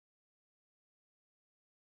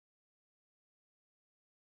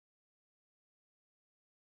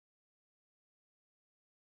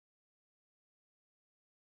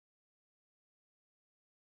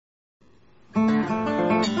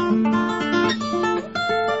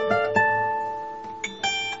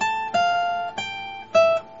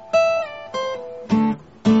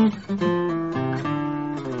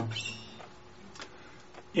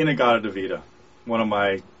In-A-Gadda-Da-Vida,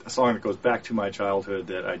 a song that goes back to my childhood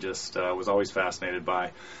that I just was always fascinated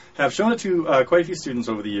by. Have shown it to quite a few students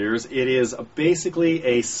over the years. It is basically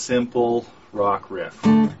a simple rock riff.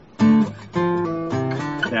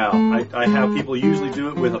 Now, I have people usually do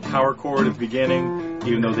it with a power chord at the beginning,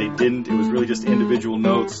 even though they didn't. It was really just individual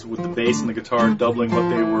notes with the bass and the guitar doubling what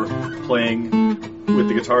they were playing, with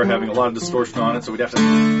the guitar having a lot of distortion on it, so we'd have to...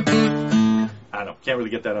 I don't know, can't really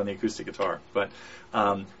get that on the acoustic guitar, but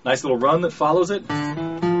nice little run that follows it.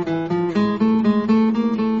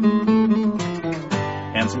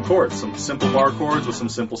 And some chords, some simple bar chords with some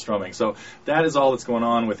simple strumming. So that is all that's going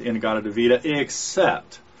on with In-A-Gadda-Da-Vida,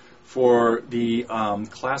 except for the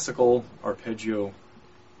classical arpeggio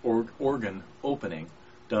organ opening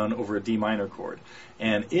done over a D minor chord.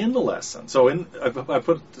 And in the lesson, I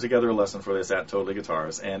put together a lesson for this at Totally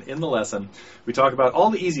Guitars, and in the lesson we talk about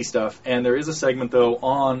all the easy stuff, and there is a segment though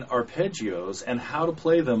on arpeggios and how to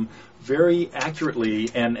play them very accurately,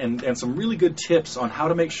 and some really good tips on how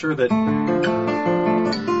to make sure that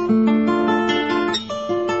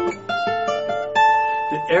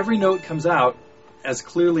every note comes out as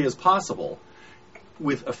clearly as possible,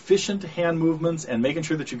 with efficient hand movements and making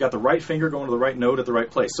sure that you've got the right finger going to the right note at the right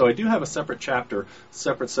place. So I do have a separate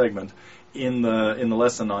segment in the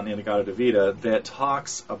lesson on In-A-Gadda-Da-Vida that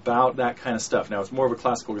talks about that kind of stuff. Now, it's more of a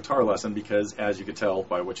classical guitar lesson because, as you could tell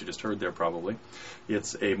by what you just heard there probably,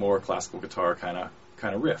 it's a more classical guitar kind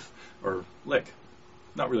of riff, or lick.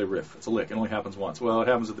 Not really a riff, it's a lick. It only happens once. Well, it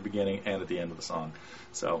happens at the beginning and at the end of the song.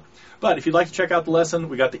 But if you'd like to check out the lesson,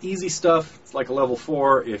 we got the easy stuff. It's like a level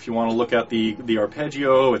 4. If you want to look at the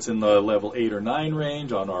arpeggio, it's in the level 8 or 9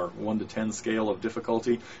 range on our 1 to 10 scale of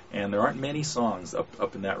difficulty. And there aren't many songs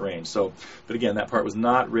up in that range. But again, that part was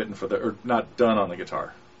not written not done on the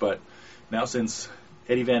guitar. But now, since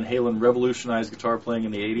Eddie Van Halen revolutionized guitar playing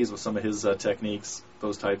in the 80s with some of his techniques,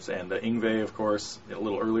 those types, and Yngwie, of course, a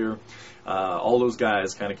little earlier. All those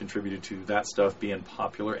guys kind of contributed to that stuff being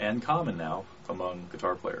popular and common now among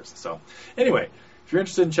guitar players. So anyway, if you're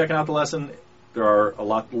interested in checking out the lesson, there are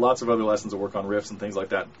lots of other lessons that work on riffs and things like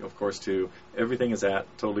that, of course, too. Everything is at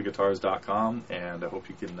TotallyGuitars.com, and I hope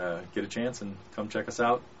you can get a chance and come check us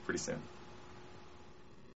out pretty soon.